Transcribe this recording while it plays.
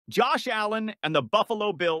Josh Allen and the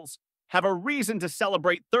Buffalo Bills have a reason to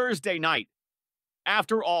celebrate Thursday night.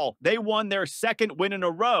 After all, they won their second win in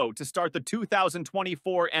a row to start the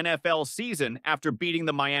 2024 NFL season after beating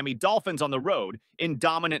the Miami Dolphins on the road in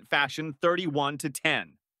dominant fashion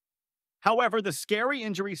 31-10. However, the scary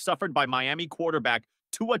injury suffered by Miami quarterback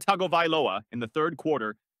Tua Tagovailoa in the third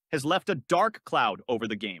quarter has left a dark cloud over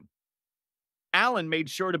the game. Allen made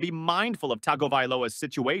sure to be mindful of Tagovailoa's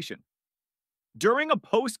situation. During a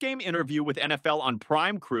post-game interview with NFL on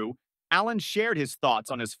Prime Crew, Allen shared his thoughts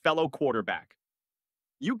on his fellow quarterback.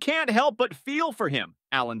 "You can't help but feel for him,"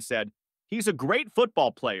 Allen said. "He's a great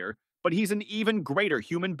football player, but he's an even greater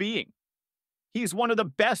human being. He's one of the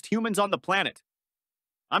best humans on the planet.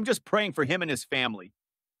 I'm just praying for him and his family."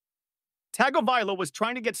 Tagovailoa was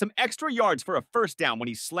trying to get some extra yards for a first down when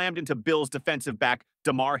he slammed into Bills defensive back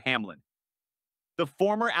Damar Hamlin. The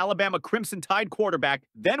former Alabama Crimson Tide quarterback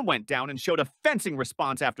then went down and showed a fencing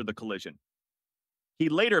response after the collision. He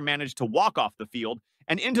later managed to walk off the field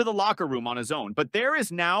and into the locker room on his own, but there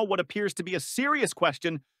is now what appears to be a serious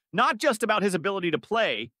question, not just about his ability to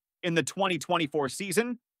play in the 2024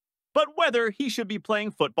 season, but whether he should be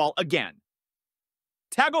playing football again.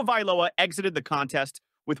 Tagovailoa exited the contest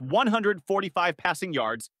with 145 passing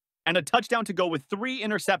yards and a touchdown to go with 3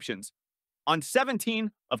 interceptions on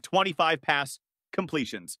 17 of 25 pass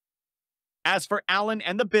completions. As for Allen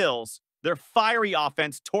and the Bills, their fiery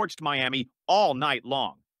offense torched Miami all night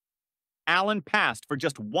long. Allen passed for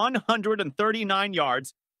just 139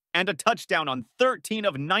 yards and a touchdown on 13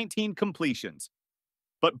 of 19 completions.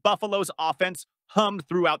 But Buffalo's offense hummed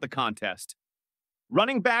throughout the contest.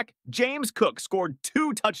 Running back James Cook scored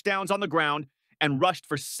 2 touchdowns on the ground and rushed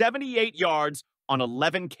for 78 yards on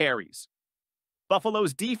 11 carries.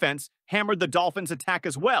 Buffalo's defense hammered the Dolphins' attack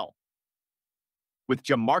as well, with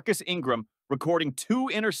Jamarcus Ingram recording 2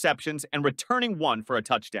 interceptions and returning 1 for a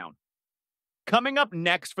touchdown. Coming up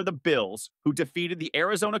next for the Bills, who defeated the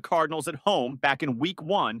Arizona Cardinals at home back in Week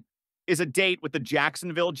 1, is a date with the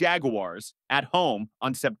Jacksonville Jaguars at home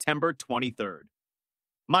on September 23rd.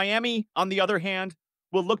 Miami, on the other hand,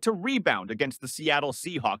 will look to rebound against the Seattle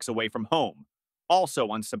Seahawks away from home, also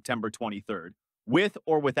on September 23rd, with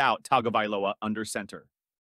or without Tagovailoa under center.